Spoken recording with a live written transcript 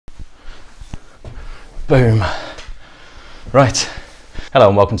Boom. Right. Hello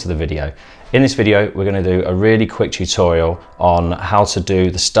and welcome to the video. In this video, we're going to do a really quick tutorial on how to do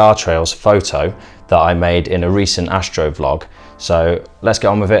the star trails photo that I made in a recent astro vlog. So let's get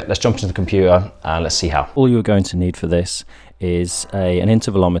on with it. Let's jump into the computer and let's see how. All you're going to need for this is an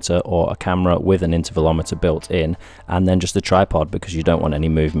intervalometer or a camera with an intervalometer built in, and then just a tripod because you don't want any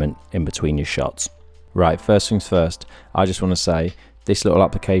movement in between your shots. Right, first things first, I just want to say this little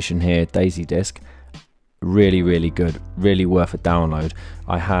application here, Daisy Disk, really good, really worth a download.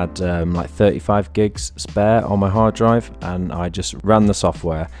 I had like 35 gigs spare on my hard drive and I just ran the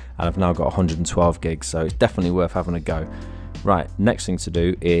software and I've now got 112 gigs, so it's definitely worth having a go. Right, next thing to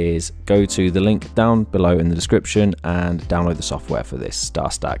do is go to the link down below in the description and download the software for this,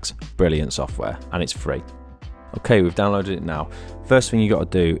 StarStaX. Brilliant software and it's free. Okay, we've downloaded it now. First thing you got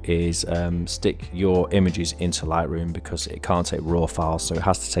to do is stick your images into Lightroom because it can't take raw files, so it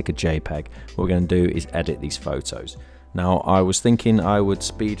has to take a JPEG. What we're going to do is edit these photos. Now, I was thinking I would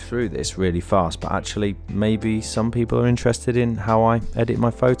speed through this really fast, but actually maybe some people are interested in how I edit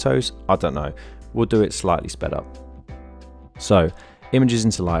my photos. I don't know. We'll do it slightly sped up. So, images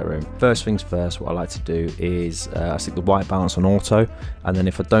into Lightroom. First things first, what I like to do is I stick the white balance on auto, and then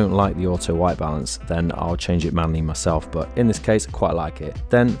if I don't like the auto white balance, then I'll change it manually myself, but in this case I quite like it.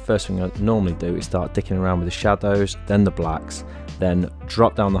 Then first thing I normally do is start dicking around with the shadows, then the blacks, then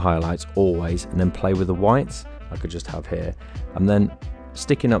drop down the highlights always, and then play with the whites I could just have here, and then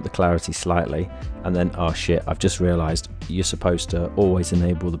sticking up the clarity slightly, and then oh shit, I've just realized you're supposed to always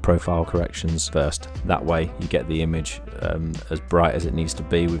enable the profile corrections first. That way you get the image as bright as it needs to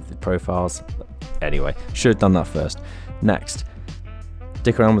be with the profiles. Anyway, should have done that first. Next,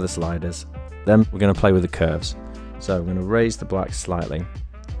 dick around with the sliders, then we're going to play with the curves. So I'm going to raise the black slightly.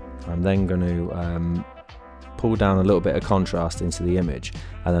 I'm then going to pull down a little bit of contrast into the image,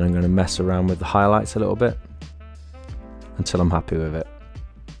 and then I'm going to mess around with the highlights a little bit until I'm happy with it.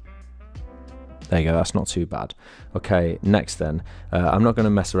 There you go, that's not too bad. Okay, next then, I'm not going to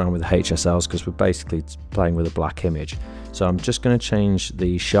mess around with the HSLs because we're basically playing with a black image. So I'm just going to change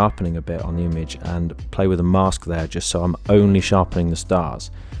the sharpening a bit on the image and play with a mask there, just so I'm only sharpening the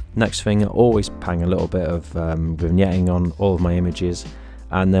stars. Next thing, always pang a little bit of vignetting on all of my images,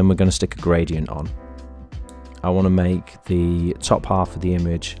 and then we're going to stick a gradient on. I want to make the top half of the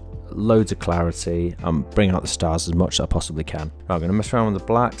image loads of clarity and bring out the stars as much as I possibly can. Right, I'm going to mess around with the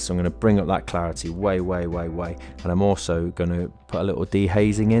blacks, so I'm going to bring up that clarity way, and I'm also going to put a little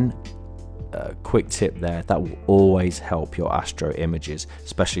dehazing in. Quick tip there, that will always help your astro images,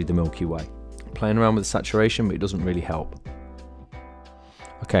 especially the Milky Way. Playing around with the saturation, but it doesn't really help.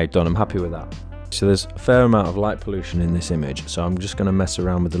 Okay, done, I'm happy with that. So there's a fair amount of light pollution in this image, so I'm just going to mess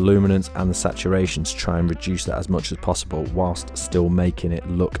around with the luminance and the saturation to try and reduce that as much as possible whilst still making it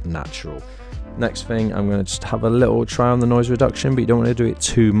look natural. Next thing, I'm going to just have a little try on the noise reduction, but you don't want to do it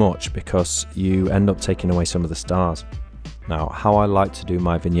too much because you end up taking away some of the stars. Now, how I like to do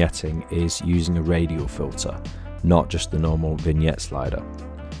my vignetting is using a radial filter, not just the normal vignette slider.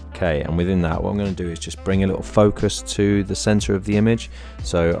 Okay, and within that, what I'm going to do is just bring a little focus to the center of the image.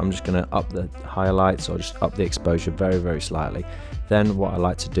 So I'm just going to up the highlights or just up the exposure very slightly. Then what I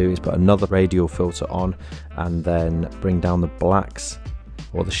like to do is put another radial filter on and then bring down the blacks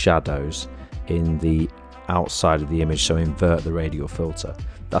or the shadows in the outside of the image, so invert the radial filter.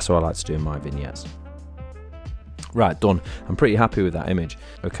 That's what I like to do in my vignettes. Right, done. I'm pretty happy with that image.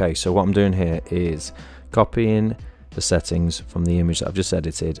 Okay, so what I'm doing here is copying the settings from the image that I've just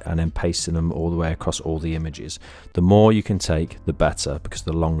edited and then pasting them all the way across all the images. The more you can take, the better, because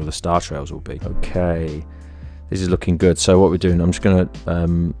the longer the star trails will be. Okay, this is looking good. So what we're doing, I'm just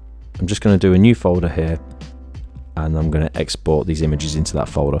gonna do a new folder here, and I'm gonna export these images into that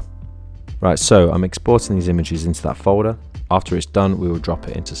folder. Right, so I'm exporting these images into that folder. After it's done, we will drop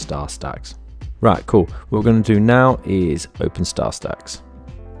it into StarStaX. Right, cool. What we're gonna do now is open StarStaX.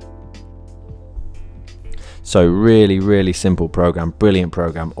 So really simple program, brilliant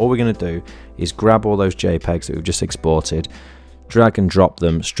program. All we're going to do is grab all those JPEGs that we've just exported, drag and drop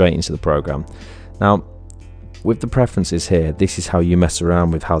them straight into the program. Now, with the preferences here, this is how you mess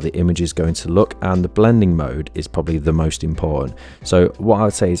around with how the image is going to look, and the blending mode is probably the most important. So what I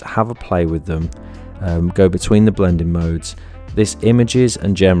would say is have a play with them, go between the blending modes. This images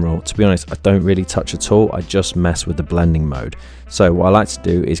and general, to be honest, I don't really touch at all. I just mess with the blending mode. So what I like to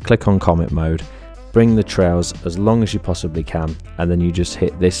do is click on comet mode, bring the trails as long as you possibly can, and then you just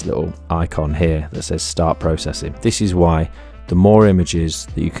hit this little icon here that says start processing. This is why the more images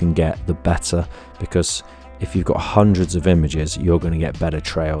that you can get, the better, because if you've got hundreds of images, you're going to get better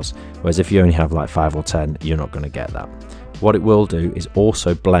trails, whereas if you only have like 5 or 10, you're not going to get that. What it will do is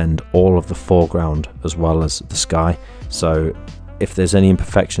also blend all of the foreground as well as the sky. So if there's any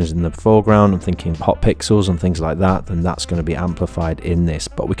imperfections in the foreground, I'm thinking hot pixels and things like that, then that's going to be amplified in this,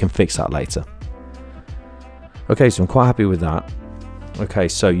 but we can fix that later. Okay, so I'm quite happy with that. Okay,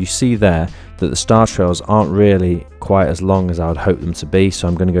 so you see there that the star trails aren't really quite as long as I would hope them to be, so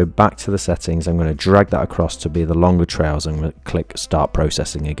I'm going to go back to the settings. I'm going to drag that across to be the longer trails. I'm going to click start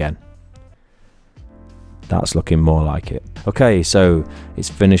processing again. That's looking more like it. Okay, so it's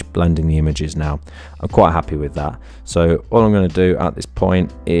finished blending the images now. I'm quite happy with that. So all I'm going to do at this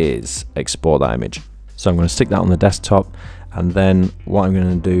point is export that image. So I'm going to stick that on the desktop, and then what I'm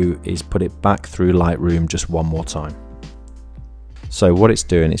going to do is put it back through Lightroom just one more time. So what it's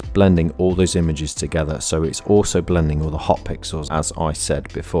doing is blending all those images together. So it's also blending all the hot pixels, as I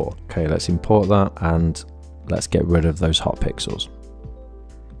said before. Okay, let's import that and let's get rid of those hot pixels.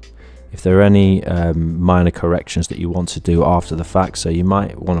 If there are any minor corrections that you want to do after the fact, so you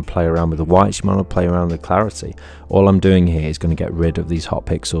might want to play around with the whites, you might want to play around with the clarity. All I'm doing here is going to get rid of these hot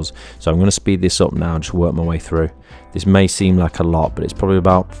pixels. So I'm going to speed this up now and just work my way through. This may seem like a lot, but it's probably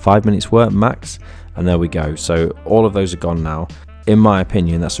about 5 minutes work max. And there we go. So all of those are gone now. In my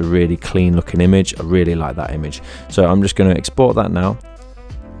opinion, that's a really clean looking image. I really like that image. So I'm just going to export that now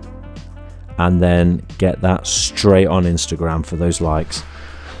and then get that straight on Instagram for those likes.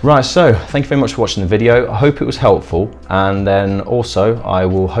 Right, so thank you very much for watching the video. I hope it was helpful, and then also I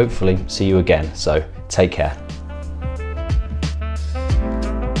will hopefully see you again. So take care.